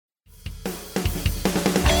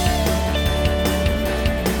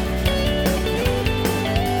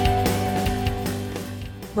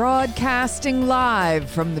Broadcasting live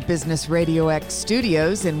from the Business Radio X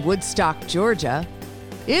studios in Woodstock, Georgia,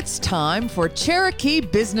 it's time for Cherokee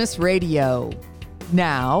Business Radio.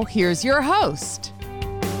 Now, here's your host.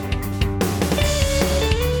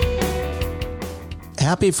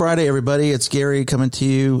 Happy Friday, everybody. It's Gary coming to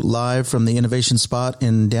you live from the Innovation Spot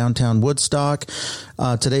in downtown Woodstock.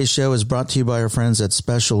 Today's show is brought to you by our friends at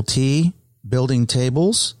Special T, building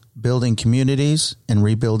tables, building communities, and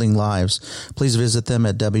rebuilding lives. Please visit them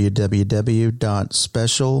at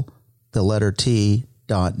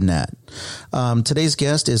www.special.net. Today's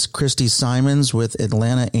guest is Christy Simons with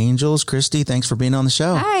Atlanta Angels. Christy, thanks for being on the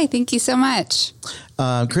show. Hi, thank you so much.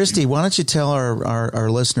 Christy, why don't you tell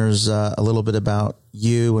our listeners a little bit about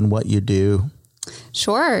you and what you do?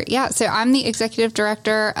 Sure. Yeah. So I'm the executive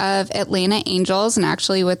director of Atlanta Angels, and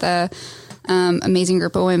actually with a amazing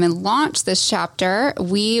group of women launched this chapter.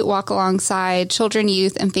 We walk alongside children,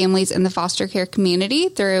 youth, and families in the foster care community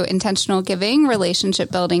through intentional giving,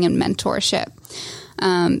 relationship building, and mentorship.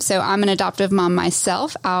 So I'm an adoptive mom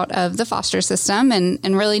myself out of the foster system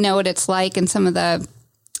and really know what it's like and some of the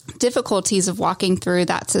difficulties of walking through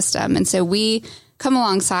that system. And so we come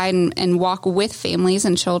alongside and walk with families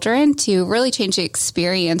and children to really change the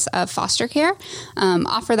experience of foster care,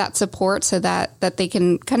 offer that support so that they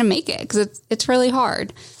can kind of make it, because it's really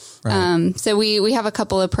hard. Right. So we have a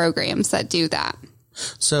couple of programs that do that.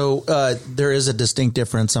 So there is a distinct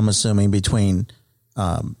difference, I'm assuming, between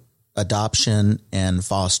adoption and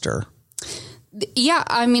foster. Yeah,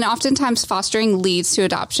 I mean, oftentimes fostering leads to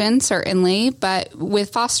adoption, certainly, but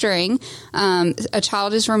with fostering, a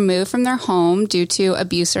child is removed from their home due to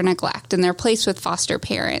abuse or neglect, and they're placed with foster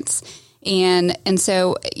parents. And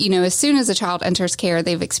so, as soon as a child enters care,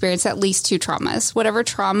 they've experienced at least two traumas, whatever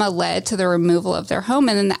trauma led to the removal of their home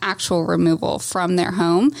and then the actual removal from their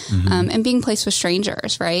home, and being placed with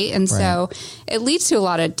strangers, right? And so it leads to a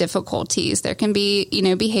lot of difficulties. There can be,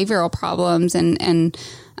 behavioral problems and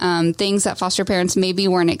things that foster parents maybe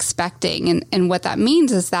weren't expecting. And what that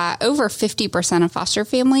means is that over 50% of foster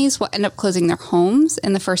families will end up closing their homes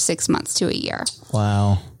in the first 6 months to a year.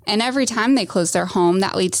 Wow. And every time they close their home,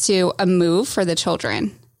 that leads to a move for the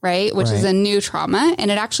children, right? Which is a new trauma. And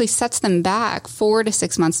it actually sets them back 4 to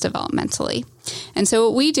 6 months developmentally. And so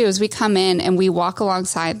what we do is we come in and we walk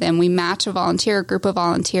alongside them. We match a group of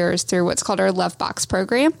volunteers through what's called our Love Box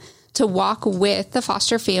program to walk with the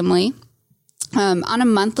foster family on a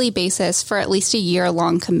monthly basis for at least a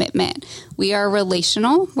year-long commitment. We are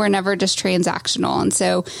relational. We're never just transactional. And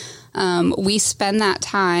so we spend that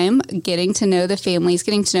time getting to know the families,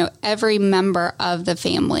 getting to know every member of the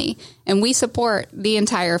family, and we support the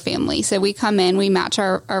entire family. So we come in, we match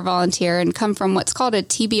our volunteer and come from what's called a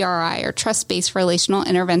TBRI, or Trust-Based Relational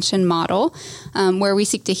Intervention Model, where we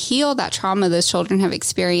seek to heal that trauma those children have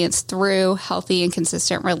experienced through healthy and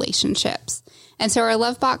consistent relationships. And so our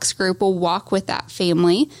Love Box group will walk with that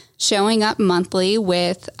family, showing up monthly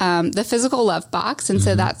with the physical Love Box. And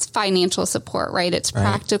so that's financial support, right? It's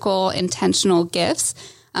practical, intentional gifts,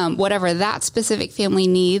 whatever that specific family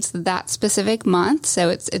needs that specific month. So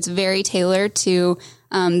it's very tailored to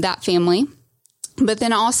that family. But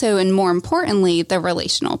then also, and more importantly, the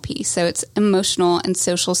relational piece. So it's emotional and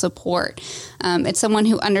social support. It's someone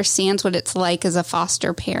who understands what it's like as a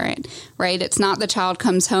foster parent, right? It's not the child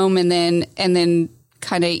comes home and then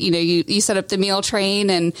kind of, you set up the meal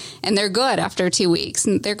train and they're good after 2 weeks.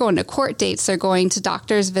 And they're going to court dates. They're going to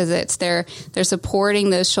doctor's visits. They're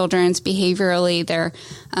supporting those children behaviorally. They're,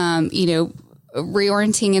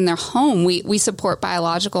 reorienting in their home. We support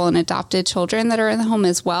biological and adopted children that are in the home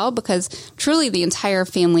as well, because truly the entire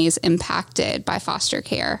family is impacted by foster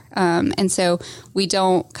care. And so we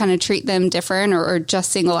don't kind of treat them different or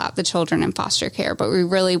just single out the children in foster care, but we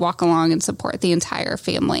really walk along and support the entire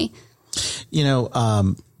family.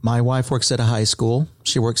 My wife works at a high school.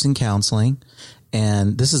 She works in counseling.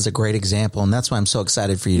 And this is a great example. And that's why I'm so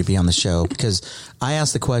excited for you to be on the show, because I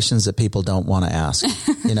ask the questions that people don't want to ask.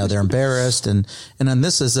 They're embarrassed. And then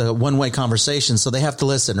this is a one-way conversation, so they have to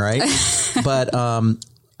listen, right? But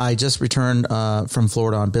I just returned from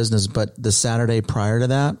Florida on business. But the Saturday prior to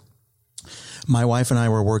that, my wife and I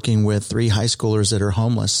were working with 3 high schoolers that are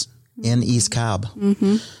homeless in East Cobb.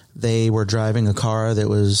 Mm-hmm. They were driving a car that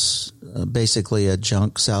was basically a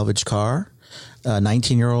junk salvage car. A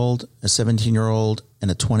 19-year-old, a 17-year-old, and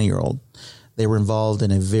a 20-year-old. They were involved in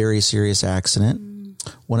a very serious accident.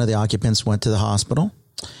 One of the occupants went to the hospital,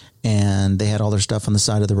 and they had all their stuff on the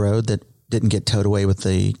side of the road that didn't get towed away with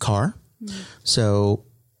the car. So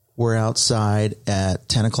we're outside at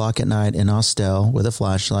 10 o'clock at night in Austell with a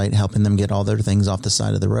flashlight, helping them get all their things off the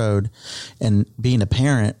side of the road. And being a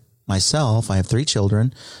parent myself, I have 3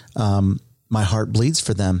 children. My heart bleeds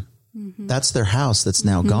for them. That's their house that's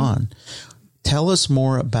now gone. Tell us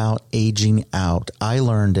more about aging out. I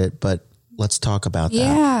learned it, but let's talk about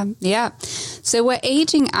that. Yeah. So what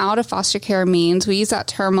aging out of foster care means, we use that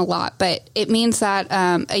term a lot, but it means that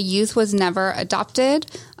a youth was never adopted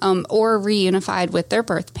or reunified with their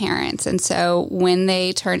birth parents. And so when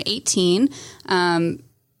they turn 18,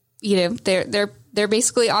 they're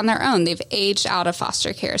basically on their own. They've aged out of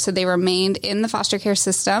foster care. So they remained in the foster care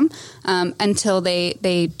system until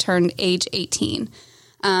they turned age 18.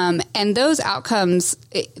 And those outcomes,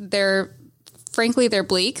 they're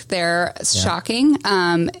bleak. They're shocking.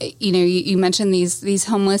 You mentioned these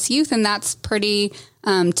homeless youth, and that's pretty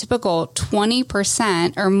typical.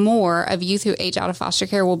 20% or more of youth who age out of foster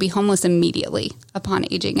care will be homeless immediately upon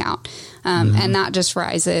aging out. And that just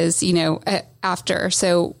rises, after.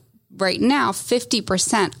 So right now,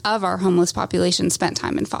 50% of our homeless population spent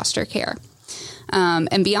time in foster care.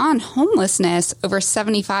 And beyond homelessness, over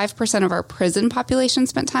 75% of our prison population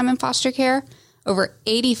spent time in foster care. Over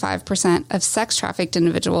 85% of sex trafficked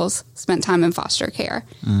individuals spent time in foster care.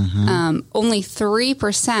 Only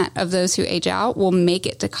 3% of those who age out will make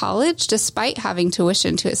it to college despite having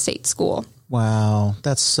tuition to a state school. Wow,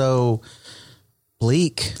 that's so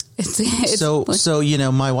bleak. So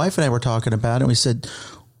my wife and I were talking about it, and we said,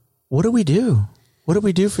 what do we do? What do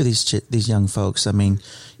we do for these young folks? I mean,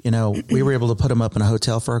 we were able to put them up in a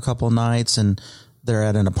hotel for a couple of nights, and they're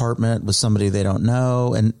at an apartment with somebody they don't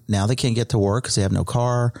know, and now they can't get to work because they have no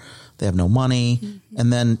car, they have no money.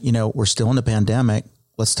 And then, we're still in a pandemic.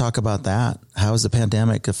 Let's talk about that. How has the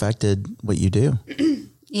pandemic affected what you do?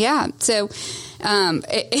 Yeah. So,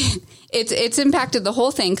 it's impacted the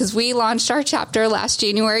whole thing because we launched our chapter last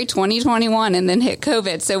January 2021 and then hit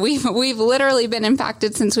COVID. So we've literally been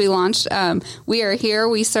impacted since we launched. We are here.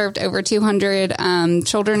 We served over 200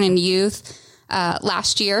 children and youth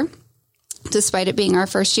last year, despite it being our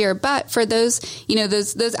first year. But for those,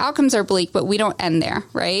 those outcomes are bleak, but we don't end there,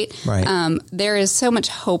 right? Right. There is so much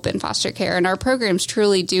hope in foster care, and our programs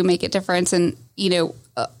truly do make a difference. And,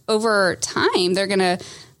 over time, they're going to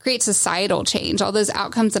create societal change, all those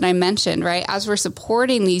outcomes that I mentioned, right? As we're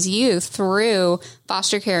supporting these youth through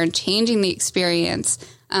foster care and changing the experience,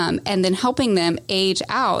 and then helping them age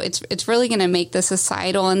out, it's really going to make the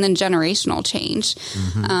societal and then generational change,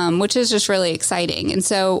 which is just really exciting. And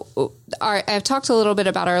so I've talked a little bit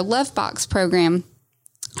about our Love Box program.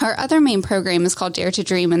 Our other main program is called Dare to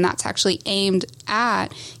Dream, and that's actually aimed at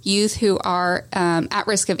youth who are at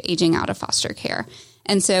risk of aging out of foster care.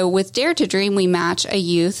 And so with Dare to Dream, we match a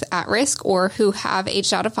youth at risk or who have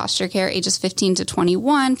aged out of foster care, ages 15 to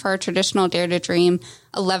 21 for our traditional Dare to Dream,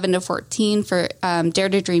 11 to 14 for Dare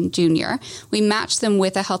to Dream Junior. We match them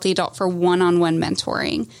with a healthy adult for one-on-one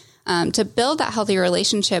mentoring to build that healthy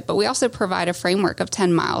relationship. But we also provide a framework of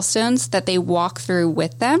 10 milestones that they walk through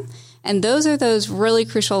with them. And those are those really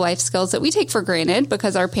crucial life skills that we take for granted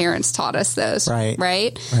because our parents taught us those.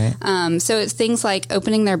 Right. So it's things like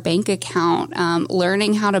opening their bank account,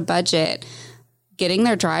 learning how to budget, getting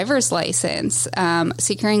their driver's license,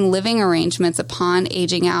 securing living arrangements upon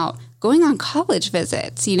aging out, going on college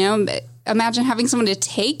visits. Imagine having someone to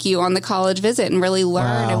take you on the college visit and really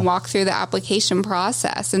learn and walk through the application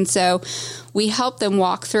process. And so we help them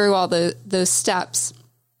walk through all those steps.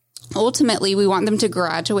 Ultimately, we want them to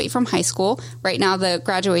graduate from high school. Right now, the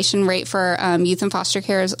graduation rate for youth in foster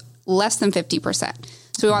care is less than 50%.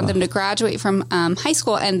 So we want them to graduate from high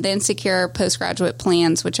school and then secure postgraduate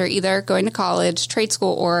plans, which are either going to college, trade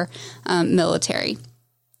school, or military,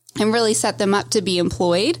 and really set them up to be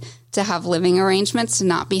employed, to have living arrangements, to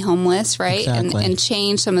not be homeless, right? Exactly. And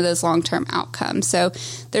change some of those long-term outcomes. So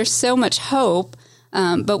there's so much hope,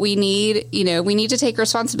 but we need to take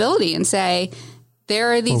responsibility and say,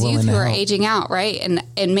 there are these youth who are aging out, right?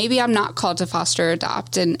 And maybe I'm not called to foster or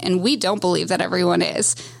adopt, and we don't believe that everyone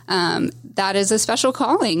is. That is a special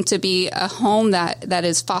calling to be a home that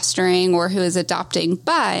is fostering or who is adopting,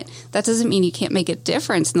 but that doesn't mean you can't make a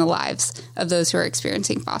difference in the lives of those who are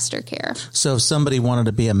experiencing foster care. So if somebody wanted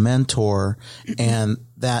to be a mentor and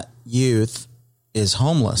that youth is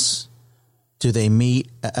homeless, do they meet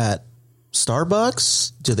at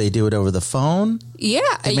Starbucks? Do they do it over the phone? Yeah.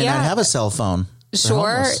 They may not have a cell phone.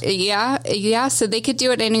 Sure. Yeah. So they could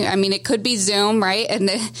do it it could be Zoom, right? And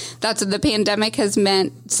that's what the pandemic has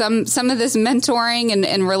meant. Some of this mentoring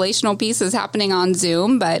and relational piece is happening on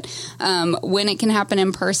Zoom, but when it can happen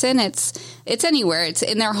in person, it's anywhere. It's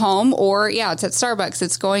in their home, or it's at Starbucks.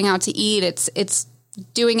 It's going out to eat. It's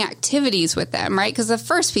doing activities with them, right? Because the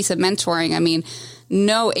first piece of mentoring,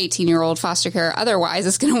 no 18-year-old foster care otherwise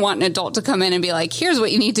is going to want an adult to come in and be like, here's what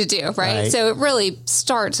you need to do, right? So it really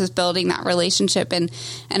starts with building that relationship. And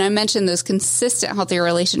I mentioned those consistent, healthy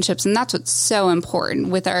relationships, and that's what's so important.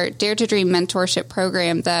 With our Dare to Dream mentorship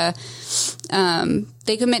program,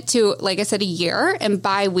 they commit to, like I said, a year and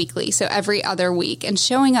bi-weekly, so every other week, and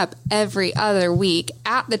showing up every other week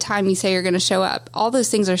at the time you say you're going to show up. All those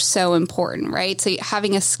things are so important, right? So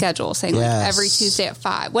having a schedule, saying like every Tuesday at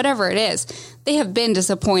 5, whatever it is, they have been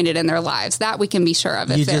disappointed in their lives. That we can be sure of.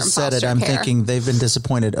 You just said it. I'm thinking they've been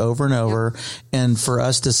disappointed over and over. Yep. And for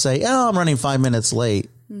us to say, oh, I'm running 5 minutes late.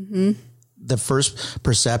 Mm-hmm. The first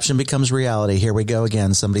perception becomes reality. Here we go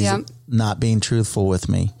again. Somebody's not being truthful with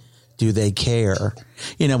me. Do they care?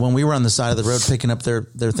 You know, when we were on the side of the road picking up their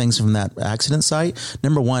things from that accident site,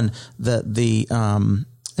 number one,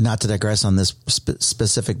 not to digress on this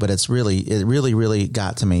specific, but it really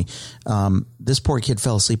got to me. This poor kid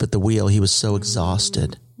fell asleep at the wheel. He was so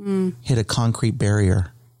exhausted, hit a concrete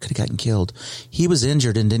barrier, could have gotten killed. He was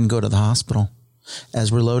injured and didn't go to the hospital.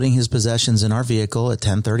 As we're loading his possessions in our vehicle at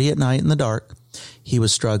 10:30 at night in the dark, he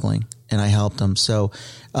was struggling, and I helped him. So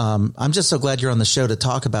I'm just so glad you're on the show to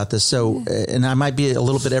talk about this. So, and I might be a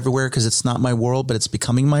little bit everywhere because it's not my world, but it's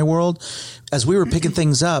becoming my world. As we were picking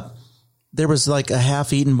things up, there was like a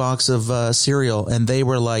half-eaten box of cereal, and they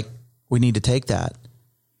were like, we need to take that.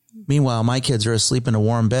 Meanwhile, my kids are asleep in a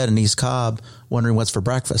warm bed in East Cobb wondering what's for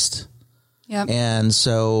breakfast. Yep. And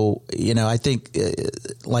so, you know, I think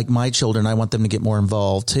like my children, I want them to get more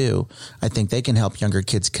involved too. I think they can help younger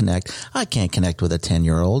kids connect. I can't connect with a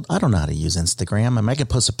 10-year-old. I don't know how to use Instagram. I can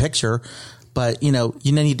post a picture, but you know,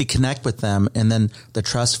 you need to connect with them, and then the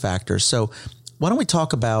trust factor. So why don't we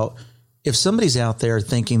talk about, if somebody's out there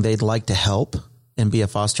thinking they'd like to help and be a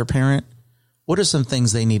foster parent, what are some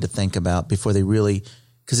things they need to think about before they really,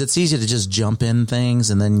 because it's easy to just jump in things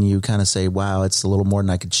and then you kind of say, wow, it's a little more than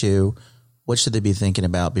I could chew. What should they be thinking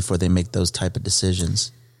about before they make those type of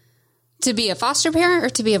decisions? To be a foster parent or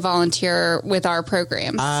to be a volunteer with our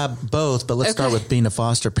program? Both, but let's start with being a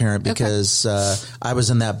foster parent because I was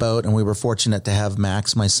in that boat, and we were fortunate to have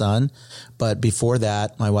Max, my son. But before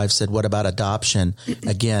that, my wife said, what about adoption?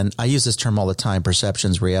 Again, I use this term all the time,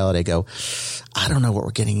 perceptions, reality. I go, I don't know what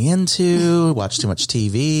we're getting into, watch too much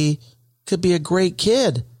TV, could be a great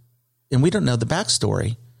kid. And we don't know the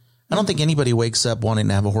backstory. I don't think anybody wakes up wanting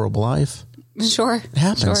to have a horrible life. Sure. It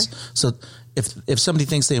happens. Sure. So if somebody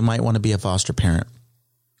thinks they might want to be a foster parent,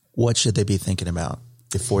 what should they be thinking about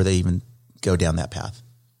before they even go down that path?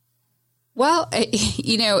 Well,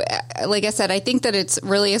 you know, like I said, I think that it's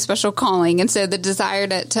really a special calling. And so the desire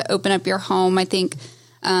to open up your home, I think,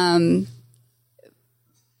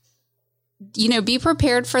 you know, be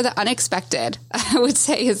prepared for the unexpected, I would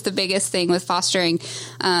say, is the biggest thing with fostering.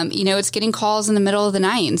 You know, it's getting calls in the middle of the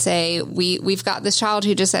night and say, we've got this child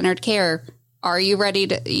who just entered care. Are you ready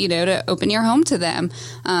to, you know, to open your home to them?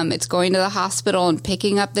 It's going to the hospital and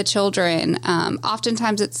picking up the children.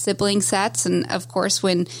 Oftentimes it's sibling sets. And of course,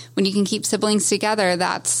 when you can keep siblings together,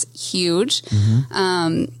 that's huge.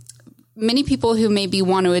 Mm-hmm. Many people who maybe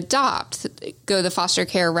want to adopt go the foster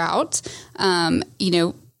care route. You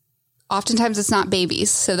know, oftentimes it's not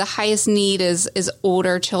babies. So the highest need is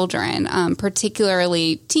older children,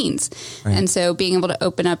 particularly teens. Right. And so being able to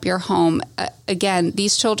open up your home, again,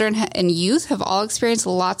 these children and youth have all experienced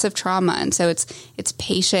lots of trauma. And so it's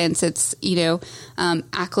patience, it's, you know,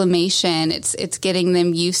 acclimation, it's getting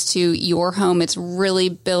them used to your home. It's really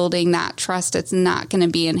building that trust. It's not going to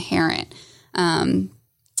be inherent.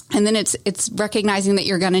 And then it's recognizing that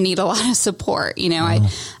you're going to need a lot of support. You know,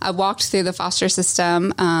 I walked through the foster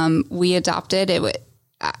system. We adopted it.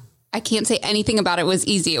 I can't say anything about it was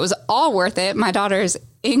easy. It was all worth it. My daughter is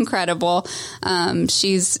incredible.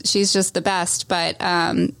 She's just the best, but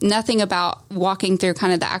nothing about walking through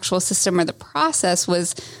kind of the actual system or the process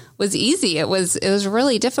was easy. It was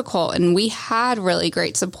really difficult, and we had really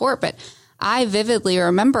great support. But I vividly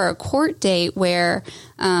remember a court date where,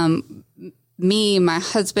 me, my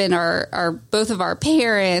husband, our both of our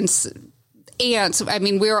parents, aunts, I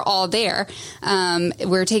mean, we were all there. We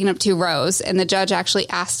were taking up 2 rows, and the judge actually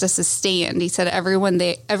asked us to stand. He said,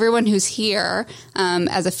 everyone who's here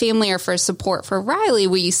as a family or for support for Riley,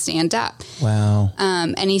 will you stand up? Wow.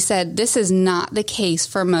 And he said, this is not the case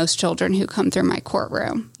for most children who come through my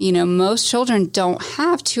courtroom. You know, most children don't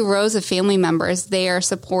have 2 rows of family members there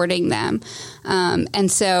supporting them.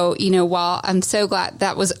 And so, you know, while I'm so glad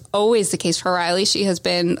that was always the case for Riley, she has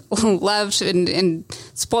been loved and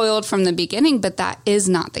spoiled from the beginning. beginning, but that is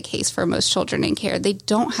not the case for most children in care. They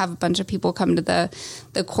don't have a bunch of people come to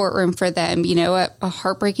the courtroom for them. You know, a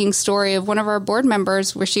heartbreaking story of one of our board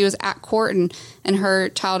members where she was at court and her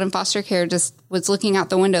child in foster care just was looking out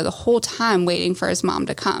the window the whole time waiting for his mom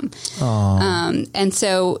to come. And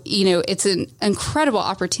so, you know, it's an incredible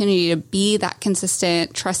opportunity to be that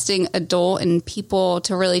consistent, trusting adult and people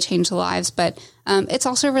to really change lives. But it's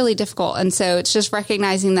also really difficult. And so it's just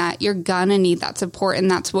recognizing that you're gonna need that support. And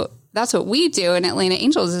that's what we do in Atlanta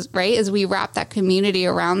Angels, is we wrap that community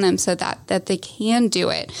around them so that they can do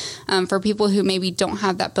it. For people who maybe don't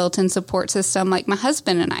have that built-in support system like my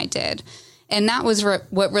husband and I did. And that was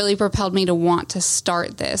what really propelled me to want to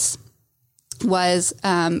start this, was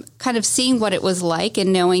kind of seeing what it was like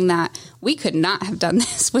and knowing that we could not have done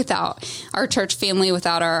this without our church family,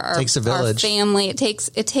 without our family. It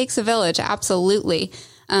takes a village. Absolutely.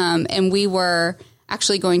 And we were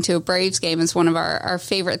actually going to a Braves game is one of our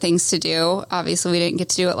favorite things to do. Obviously we didn't get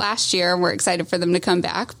to do it last year. We're excited for them to come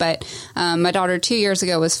back. But my daughter 2 years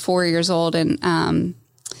ago was 4 years old, and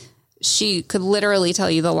she could literally tell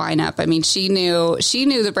you the lineup. I mean, she knew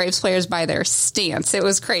the Braves players by their stance. It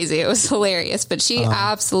was crazy. It was hilarious, but she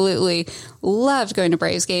absolutely loved going to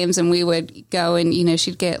Braves games, and we would go and, you know,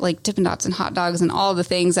 she'd get like Dippin' Dots and hot dogs and all the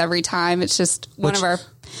things every time. It's just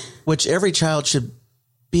which every child should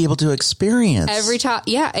be able to experience. Every child.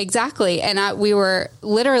 Yeah, exactly. And we were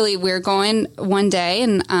going one day,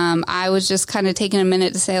 and I was just kind of taking a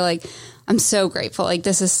minute to say, like, I'm so grateful. Like,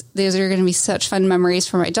 these are going to be such fun memories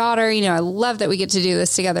for my daughter. You know, I love that we get to do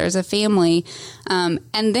this together as a family. And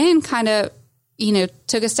then kind of, you know,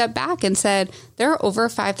 took a step back and said, there are over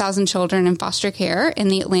 5,000 children in foster care in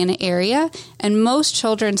the Atlanta area. And most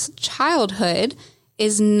children's childhood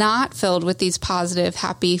is not filled with these positive,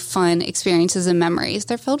 happy, fun experiences and memories.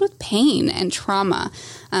 They're filled with pain and trauma.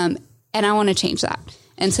 And I want to change that.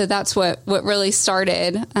 And so that's what really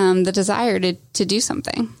started the desire to do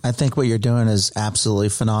something. I think what you're doing is absolutely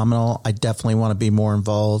phenomenal. I definitely want to be more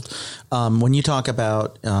involved. When you talk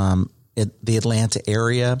about the Atlanta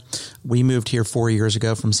area, we moved here 4 years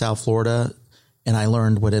ago from South Florida, and I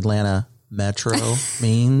learned what Atlanta Metro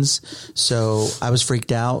means. So I was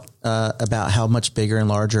freaked out about how much bigger and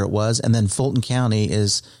larger it was. And then Fulton County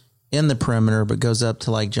is in the perimeter, but goes up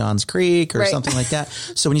to like Johns Creek or something like that.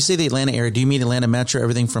 So when you say the Atlanta area, do you mean Atlanta Metro,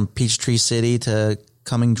 everything from Peachtree City to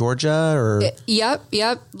Cumming, Georgia? Or Yep.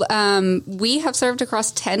 We have served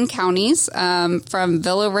across 10 counties, from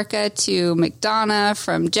Villa Rica to McDonough,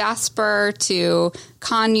 from Jasper to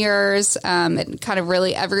Conyers, and kind of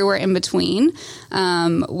really everywhere in between.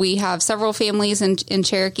 We have several families in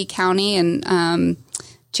Cherokee County, and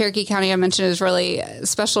Cherokee County, I mentioned, is really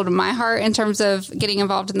special to my heart in terms of getting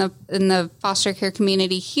involved in the foster care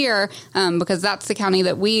community here, because that's the county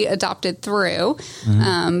that we adopted through.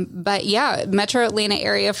 Mm-hmm. But yeah, Metro Atlanta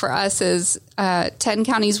area for us is 10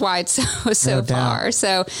 counties wide so far.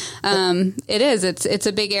 So it is. It's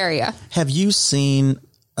a big area. Have you seen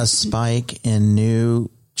a spike in new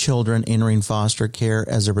children entering foster care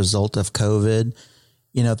as a result of COVID?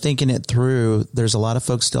 You know, thinking it through, there's a lot of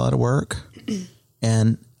folks still out of work.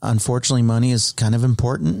 And unfortunately, money is kind of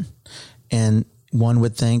important. And one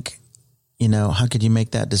would think, you know, how could you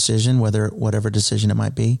make that decision, whatever decision it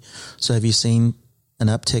might be? So have you seen an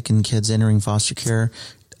uptick in kids entering foster care,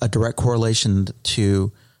 a direct correlation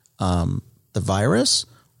to the virus,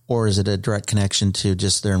 or is it a direct connection to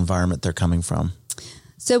just their environment they're coming from?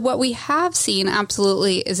 So what we have seen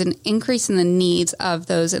absolutely is an increase in the needs of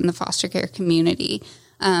those in the foster care community.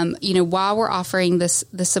 You know, while we're offering the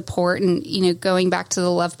support and, you know, going back to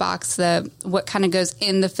the love box, what kind of goes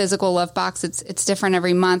in the physical love box, it's different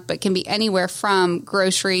every month, but can be anywhere from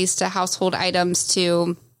groceries to household items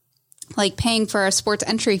to like paying for a sports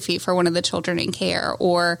entry fee for one of the children in care,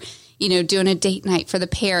 or, you know, doing a date night for the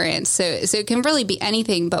parents. So it can really be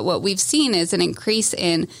anything. But what we've seen is an increase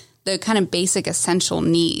in the kind of basic essential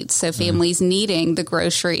needs. So families needing the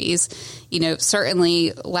groceries, you know,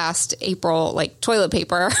 certainly last April, like toilet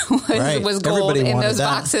paper was gold in those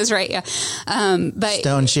boxes, right? Yeah. But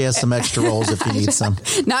Stone, she has some extra rolls if you need some.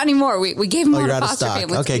 Not anymore. We gave them all to foster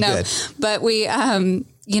families. Okay, good. But we,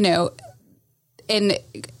 you know,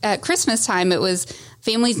 at Christmas time, it was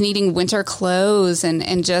families needing winter clothes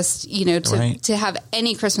and just, you know, to have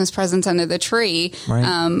any Christmas presents under the tree,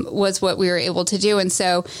 was what we were able to do. And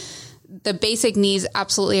so the basic needs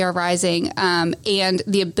absolutely are rising. And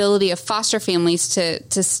the ability of foster families to,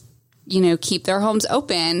 you know, keep their homes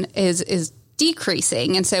open is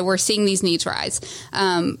decreasing. And so we're seeing these needs rise.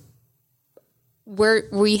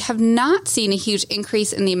 We have not seen a huge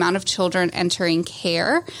increase in the amount of children entering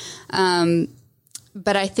care.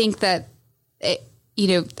 But I think that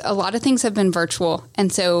a lot of things have been virtual.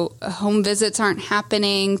 And so home visits aren't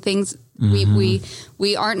happening. Things we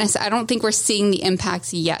aren't, I don't think we're seeing the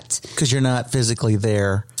impacts yet. Because you're not physically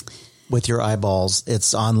there with your eyeballs.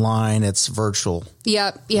 It's online, it's virtual.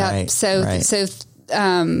 Yep. Right, So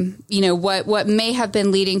what may have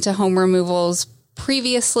been leading to home removals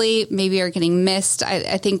previously maybe are getting missed.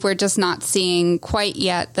 I think we're just not seeing quite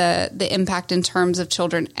yet the impact in terms of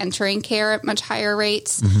children entering care at much higher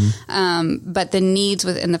rates. But the needs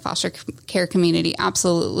within the foster care community,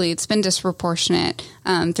 absolutely, it's been disproportionate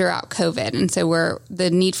throughout COVID. And so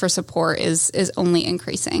the need for support is only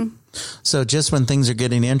increasing. So just when things are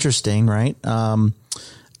getting interesting, right?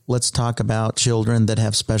 Let's talk about children that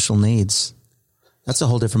have special needs. That's a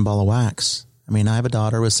whole different ball of wax. I mean, I have a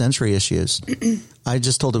daughter with sensory issues. I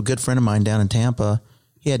just told a good friend of mine down in Tampa,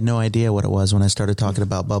 he had no idea what it was when I started talking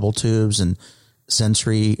about bubble tubes and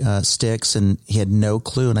sensory sticks, and he had no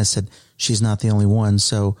clue. And I said, she's not the only one.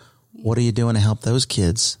 So what are you doing to help those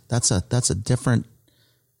kids? That's a different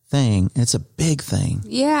thing. It's a big thing.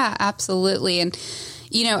 Yeah, absolutely. And,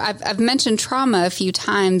 I've mentioned trauma a few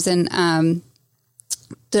times, and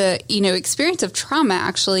the experience of trauma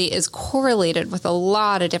actually is correlated with a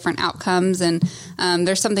lot of different outcomes. And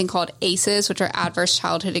there's something called ACEs, which are adverse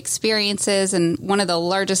childhood experiences. And one of the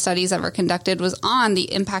largest studies ever conducted was on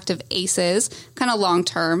the impact of ACEs, kind of long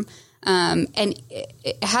term. And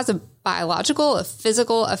it has a biological, a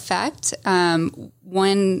physical effect.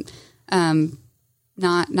 One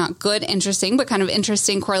not good, interesting, but kind of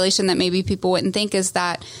interesting correlation that maybe people wouldn't think is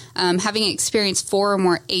that having experienced 4 or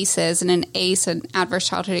more ACEs, and an ACE, an adverse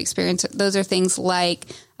childhood experience, those are things like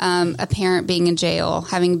a parent being in jail,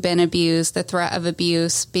 having been abused, the threat of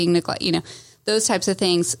abuse, being neglected, those types of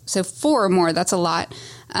things. So 4 or more, that's a lot.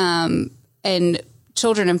 And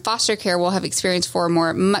children in foster care will have experienced 4 or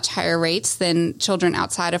more at much higher rates than children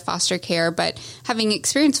outside of foster care. But having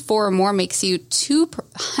experienced 4 or more makes you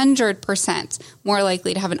 200% more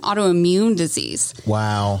likely to have an autoimmune disease.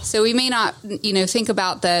 Wow. So we may not, think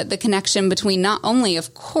about the connection between not only,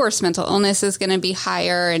 of course, mental illness is going to be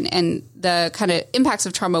higher and the kind of impacts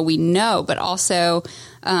of trauma we know, but also,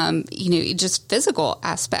 just physical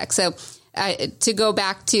aspects. So to go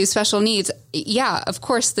back to special needs, yeah, of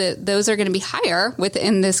course, those are going to be higher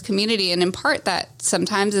within this community. And in part, that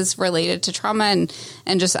sometimes is related to trauma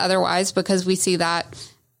and just otherwise, because we see that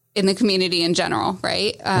in the community in general,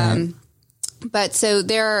 right? But so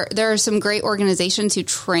there are some great organizations who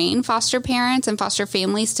train foster parents and foster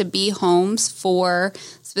families to be homes for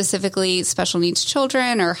specifically special needs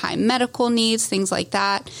children or high medical needs, things like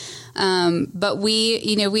that. But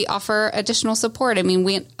we offer additional support. I mean,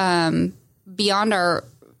 we beyond our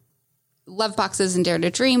love boxes and Dare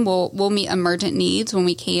to Dream, we'll meet emergent needs when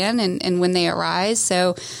we can and when they arise.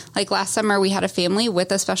 So like last summer, we had a family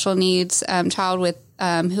with a special needs child with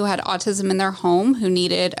who had autism in their home, who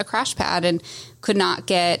needed a crash pad and could not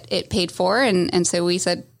get it paid for. And so we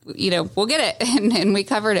said, we'll get it. And we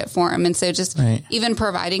covered it for him. And so just even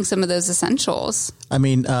providing some of those essentials. I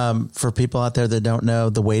mean, for people out there that don't know,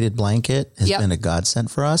 the weighted blanket has been a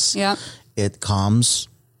godsend for us. Yep. It calms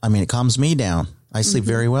me down. I sleep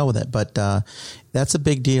very well with it, but that's a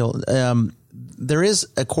big deal. There is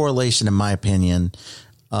a correlation, in my opinion,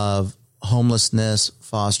 of homelessness,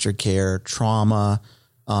 foster care, trauma.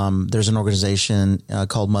 There's an organization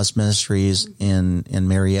called Must Ministries in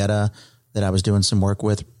Marietta that I was doing some work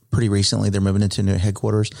with pretty recently. They're moving into new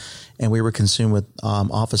headquarters, and we were consumed with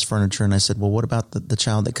office furniture. And I said, well, what about the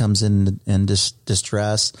child that comes in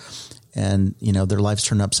distress and, their life's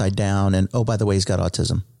turned upside down, and, oh, by the way, he's got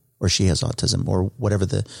autism, or she has autism, or whatever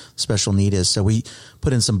the special need is. So we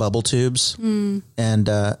put in some bubble tubes, and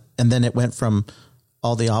then it went from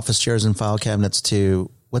all the office chairs and file cabinets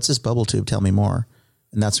to, what's this bubble tube? Tell me more.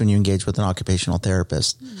 And that's when you engage with an occupational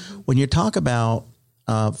therapist. When you talk about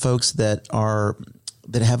folks that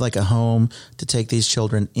have like a home to take these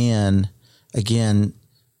children in, again,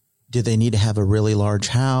 do they need to have a really large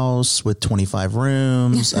house with 25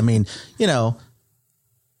 rooms? I mean, how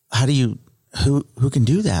do you, who can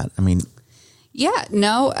do that? I mean,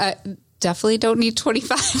 definitely don't need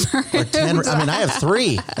 25 or 10. I mean, I have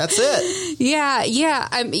 3. That's it. Yeah.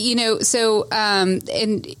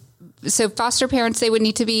 So foster parents, they would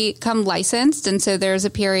need to become licensed. And so there's a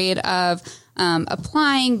period of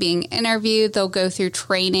applying, being interviewed. They'll go through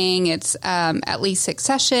training. It's at least 6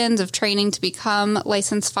 sessions of training to become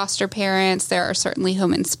licensed foster parents. There are certainly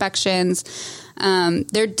home inspections.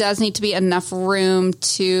 There does need to be enough room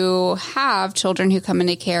to have children who come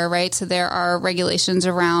into care, right? So there are regulations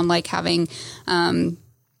around like having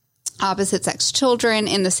opposite sex children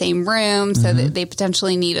in the same room, so that they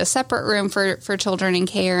potentially need a separate room for children in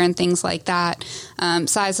care and things like that.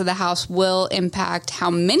 Size of the house will impact how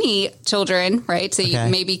many children, right? So you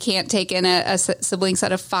maybe can't take in a sibling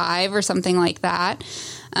set of 5 or something like that.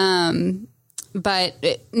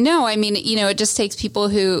 But no, I mean, it just takes people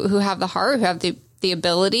who have the heart, who have the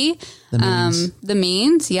ability, the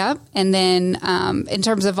means. Yep. And then, in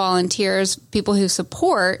terms of volunteers, people who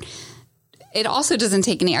support, it also doesn't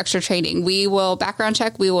take any extra training. We will background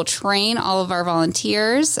check. We will train all of our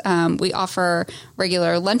volunteers. We offer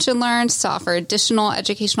regular lunch and learns to offer additional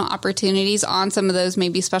educational opportunities on some of those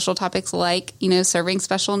maybe special topics like, serving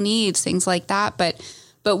special needs, things like that.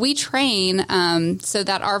 But we train so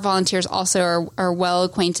that our volunteers also are well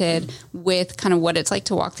acquainted with kind of what it's like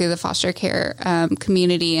to walk through the foster care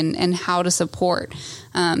community and how to support.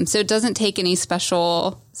 So it doesn't take any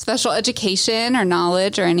special education or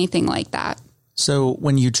knowledge or anything like that. So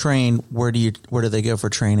when you train, where do they go for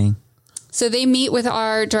training? So they meet with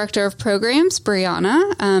our director of programs,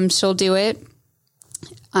 Brianna. She'll do it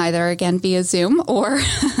either again via Zoom or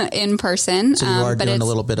in person. So you are doing a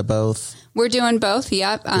little bit of both. We're doing both.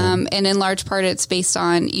 Yep. And in large part, it's based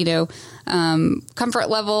on, comfort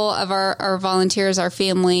level of our volunteers, our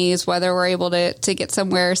families, whether we're able to get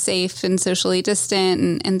somewhere safe and socially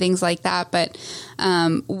distant and things like that. But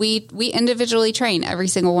we individually train every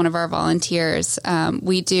single one of our volunteers.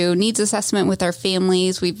 We do needs assessment with our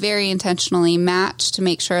families. We very intentionally match to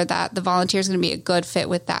make sure that the volunteer is going to be a good fit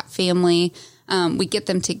with that family. We get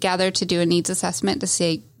them together to do a needs assessment to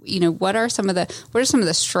say, what are some of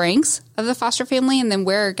the strengths of the foster family, and then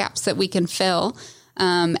where are gaps that we can fill.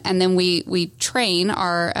 And then we train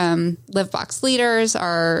our Live Box leaders,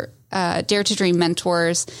 our Dare to Dream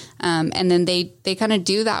mentors, and then they kind of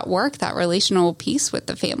do that work, that relational piece with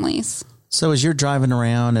the families. So as you're driving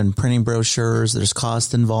around and printing brochures, there's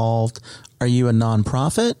cost involved. Are you a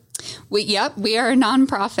nonprofit? We are a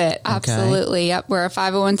nonprofit. Absolutely. Okay. Yep. We're a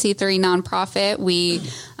 501c3 nonprofit. We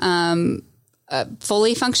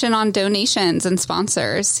fully function on donations and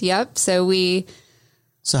sponsors. Yep. So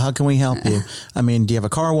how can we help you? I mean, do you have a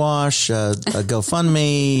car wash, a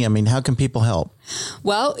GoFundMe? I mean, how can people help?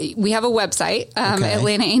 Well, we have a website,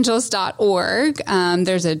 atlantaangels.org.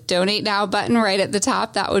 There's a donate now button right at the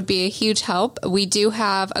top. That would be a huge help. We do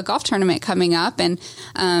have a golf tournament coming up. And,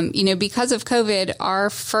 because of COVID, our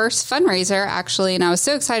first fundraiser actually, and I was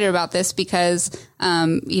so excited about this because,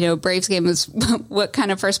 Braves game was what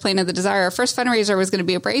kind of first planted the desire. Our first fundraiser was going to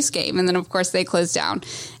be a Braves game. And then, of course, they closed down.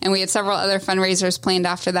 And we had several other fundraisers planned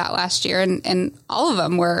after that last year. And all of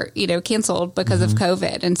them were, canceled because of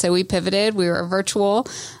COVID. And so we pivoted. We were virtual.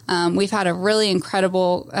 We've had a really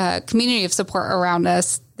incredible community of support around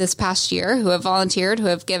us this past year who have volunteered, who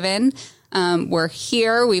have given. We're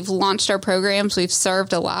here. We've launched our programs. We've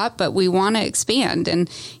served a lot, but we want to expand. And,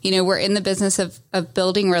 we're in the business of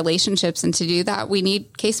building relationships. And to do that, we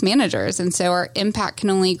need case managers. And so our impact can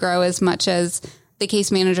only grow as much as the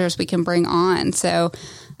case managers we can bring on. So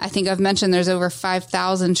I think I've mentioned there's over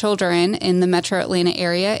 5,000 children in the metro Atlanta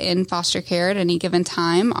area in foster care at any given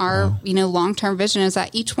time. Our, long-term vision is that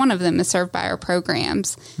each one of them is served by our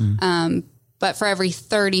programs. But for every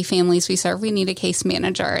 30 families we serve, we need a case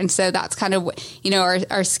manager. And so that's kind of,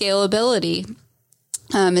 our scalability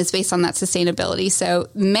is based on that sustainability. So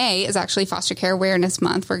May is actually Foster Care Awareness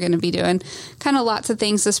Month. We're going to be doing kind of lots of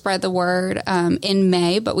things to spread the word in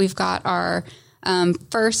May, but we've got our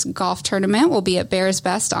first golf tournament will be at Bears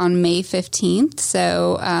Best on May 15th.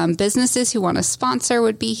 So businesses who want to sponsor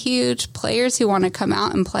would be huge. Players who want to come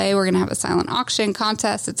out and play, we're going to have a silent auction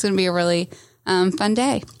contest. It's going to be a really fun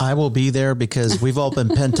day. I will be there because we've all been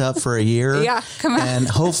pent up for a year. Yeah, come on. And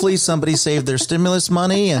hopefully somebody saved their stimulus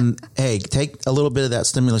money. And hey, take a little bit of that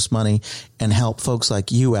stimulus money and help folks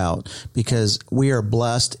like you out, because we are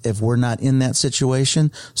blessed if we're not in that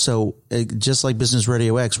situation. So just like Business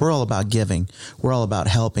Radio X, we're all about giving. We're all about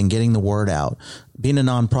helping, getting the word out. Being a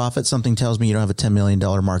nonprofit, something tells me you don't have a $10 million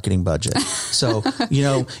marketing budget. So,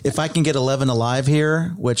 if I can get 11 alive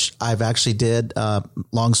here, which I've actually did,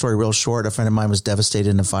 long story real short, a friend of mine was devastated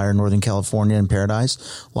in a fire in Northern California in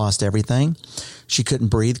Paradise, lost everything. She couldn't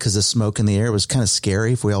breathe because of smoke in the air. It was kind of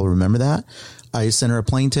scary, if we all remember that. I sent her a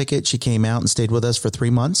plane ticket. She came out and stayed with us for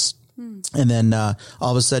 3 months. And then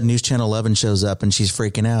all of a sudden, News Channel 11 shows up and she's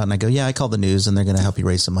freaking out. And I go, yeah, I called the news and they're going to help you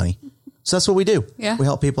raise some money. So that's what we do. Yeah. We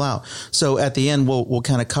help people out. So at the end, we'll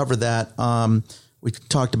kind of cover that. We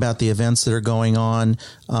talked about the events that are going on,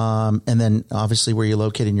 and then obviously where you're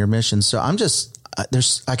located in your mission. So I'm just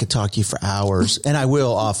I could talk to you for hours, and I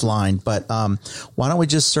will offline. But why don't we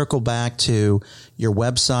just circle back to your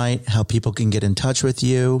website, how people can get in touch with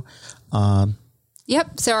you?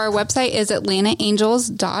 Yep. So our website is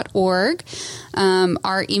atlantaangels.org.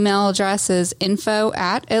 Our email address is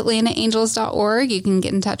info@atlantaangels.org. You can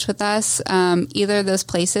get in touch with us either of those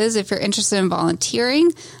places. If you're interested in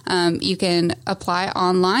volunteering, you can apply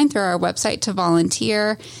online through our website to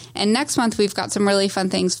volunteer. And next month, we've got some really fun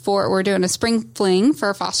things we're doing a spring fling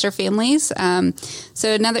for foster families.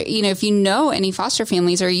 So another, if you know any foster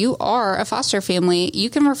families or you are a foster family, you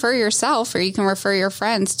can refer yourself or you can refer your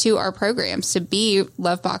friends to our programs to be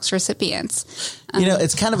Love Box recipients.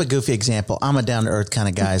 It's kind of a goofy example. I'm a down to earth kind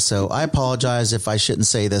of guy, so I apologize if I shouldn't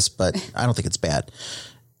say this, but I don't think it's bad.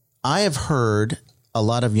 I have heard a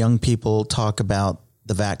lot of young people talk about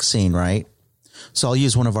the vaccine, right? So I'll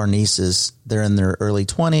use one of our nieces. They're in their early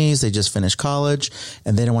 20s. They just finished college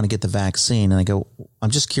and they don't want to get the vaccine. And I go,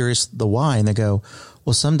 I'm just curious the why. And they go,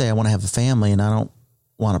 well, someday I want to have a family and I don't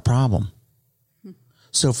want a problem.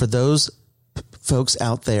 So for those folks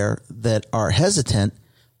out there that are hesitant,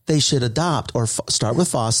 they should adopt or start with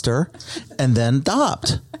foster and then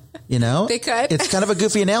adopt. They could. It's kind of a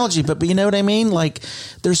goofy analogy, but you know what I mean? Like,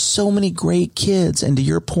 there's so many great kids. And to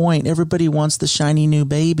your point, everybody wants the shiny new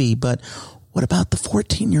baby. But what about the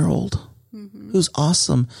 14-year-old who's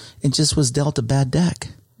awesome and just was dealt a bad deck?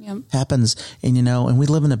 Yep. Happens. And, and we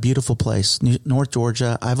live in a beautiful place, North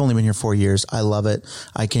Georgia. I've only been here 4 years. I love it.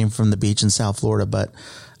 I came from the beach in South Florida, but,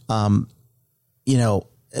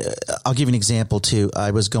 I'll give you an example too.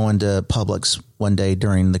 I was going to Publix one day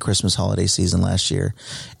during the Christmas holiday season last year,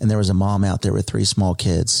 and there was a mom out there with 3 small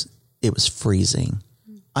kids. It was freezing.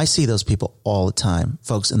 I see those people all the time,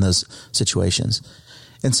 folks in those situations.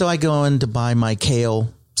 And so I go in to buy my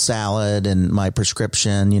kale salad and my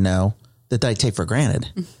prescription, that I take for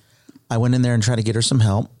granted. I went in there and tried to get her some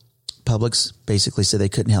help. Publix basically said they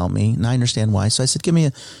couldn't help me, and I understand why. So I said, give me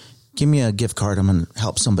a gift card. I'm going to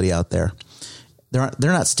help somebody out there. They're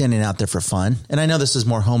not standing out there for fun. And I know this is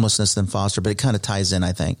more homelessness than foster, but it kind of ties in,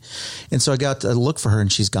 I think. And so I got to look for her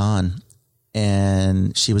and she's gone.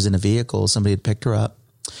 And she was in a vehicle. Somebody had picked her up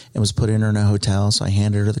and was putting her in a hotel. So I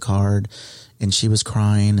handed her the card and she was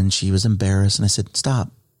crying and she was embarrassed. And I said,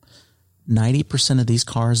 stop. 90% of these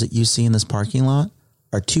cars that you see in this parking lot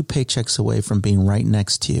are 2 paychecks away from being right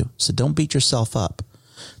next to you. So don't beat yourself up.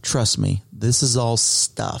 Trust me, this is all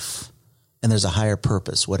stuff. And there's a higher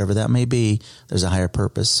purpose, whatever that may be, there's a higher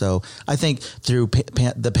purpose. So I think through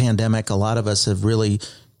the pandemic, a lot of us have really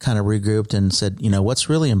kind of regrouped and said, what's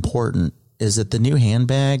really important? Is it the new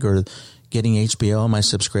handbag or getting HBO on my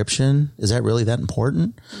subscription? Is that really that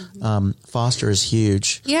important? Foster is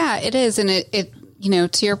huge. Yeah, it is. And it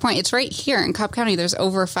to your point, it's right here in Cobb County. There's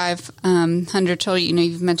over 500 children.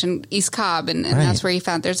 You've mentioned East Cobb, and right. That's where you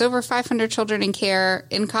found there's over 500 children in care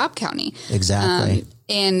in Cobb County. Exactly.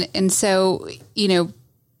 And so,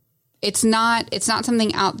 it's not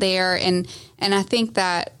something out there. And I think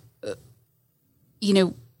that,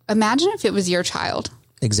 imagine if it was your child.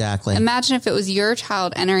 Exactly. Imagine if it was your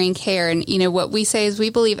child entering care. And, what we say is we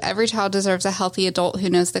believe every child deserves a healthy adult who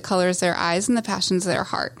knows the colors of their eyes and the passions of their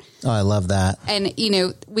heart. Oh, I love that. And,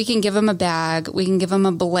 we can give them a bag. We can give them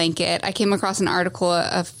a blanket. I came across an article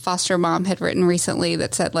a foster mom had written recently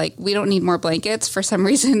that said, we don't need more blankets. For some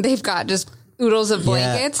reason, they've got just oodles of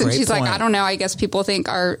blankets. And she's like, I don't know. I guess people think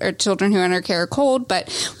our children who enter care are cold,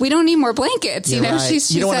 but we don't need more blankets. You're right.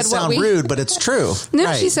 She don't want to sound rude, but it's true. No,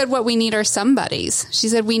 right. She said what we need are somebodies. She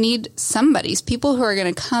said we need somebodies, people who are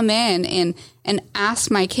going to come in and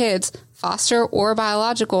ask my kids, foster or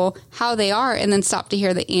biological, how they are, and then stop to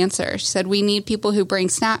hear the answer. She said we need people who bring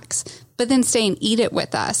snacks, but then stay and eat it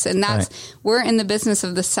with us. And that's, right. We're in the business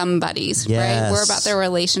of the somebodies, yes. right? We're about their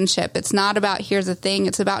relationship. It's not about here's the thing.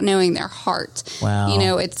 It's about knowing their heart.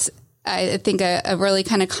 Wow. I think a really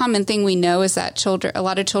kind of common thing we know is that a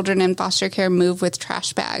lot of children in foster care move with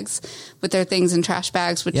trash bags, with their things in trash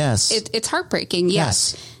bags, which yes. It's heartbreaking.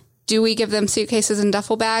 Yes. Do we give them suitcases and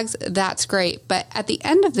duffel bags? That's great. But at the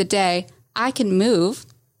end of the day, I can move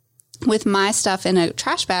with my stuff in a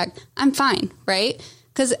trash bag. I'm fine, right?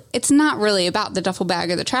 Because it's not really about the duffel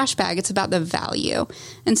bag or the trash bag. It's about the value.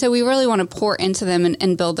 And so we really want to pour into them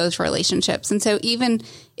and build those relationships. And so even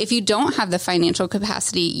if you don't have the financial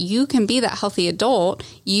capacity, you can be that healthy adult.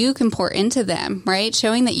 You can pour into them, right?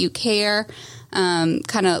 Showing that you care,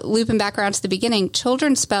 kind of looping back around to the beginning.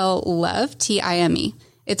 Children spell love, Time.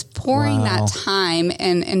 It's pouring wow. that time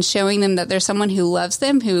and showing them that there's someone who loves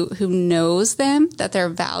them, who knows them, that they're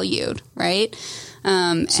valued, right?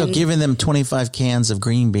 So giving them 25 cans of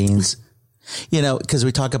green beans, because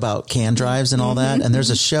we talk about can drives and all that. And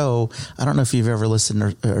there's a show, I don't know if you've ever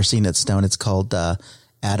listened or seen it, Stone. It's called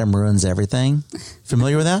Adam ruins everything.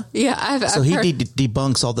 Familiar with that? Yeah. I've he heard.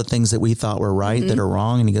 debunks all the things that we thought were right that are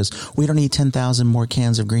wrong. And he goes, we don't need 10,000 more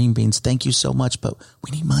cans of green beans. Thank you so much, but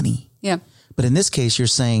we need money. Yeah. But in this case, you're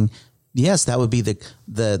saying, yes, that would be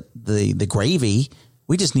the gravy.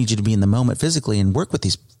 We just need you to be in the moment physically and work with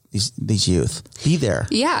these youth. Be there.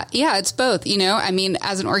 Yeah. It's both. I mean,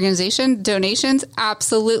 as an organization, donations,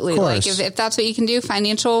 absolutely. Like if that's what you can do,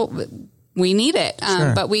 financial, we need it.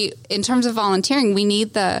 Sure. But in terms of volunteering, we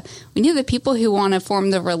need the people who want to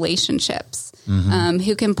form the relationships,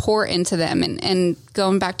 who can pour into them. And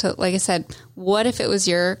going back to, like I said, what if it was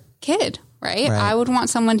your kid? Right? I would want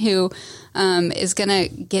someone who is going to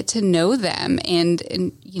get to know them.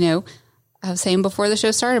 And I was saying before the show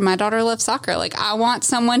started, my daughter loves soccer. Like, I want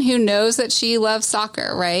someone who knows that she loves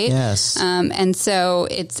soccer, right? Yes. And so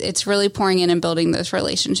it's really pouring in and building those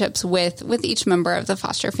relationships with each member of the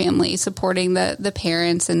foster family, supporting the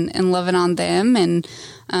parents and loving on them and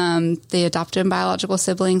the adopted and biological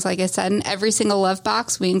siblings, like I said. In every single love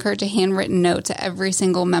box, we encourage a handwritten note to every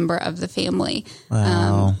single member of the family.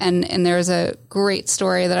 Wow. And there's a great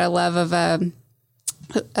story that I love of a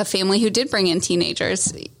family who did bring in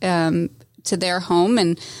teenagers to their home,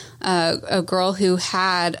 and a girl who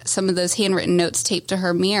had some of those handwritten notes taped to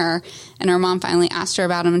her mirror, and her mom finally asked her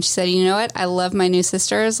about them, and she said, you know what, I love my new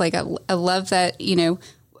sisters. Like, I love that,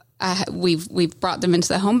 we've brought them into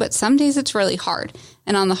the home, but some days it's really hard.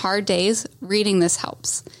 And on the hard days, reading this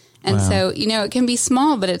helps. And so, it can be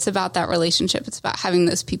small, but it's about that relationship. It's about having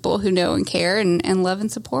those people who know and care and love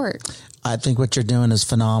and support. I think what you're doing is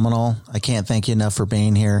phenomenal. I can't thank you enough for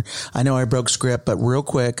being here. I know I broke script, but real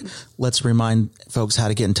quick, let's remind folks how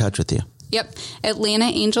to get in touch with you. Yep.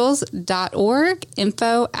 AtlantaAngels.org,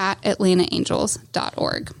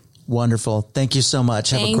 info@AtlantaAngels.org. Wonderful. Thank you so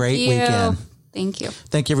much. Have a great weekend. Thank you.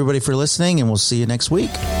 Thank you, everybody, for listening, and we'll see you next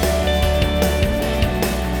week.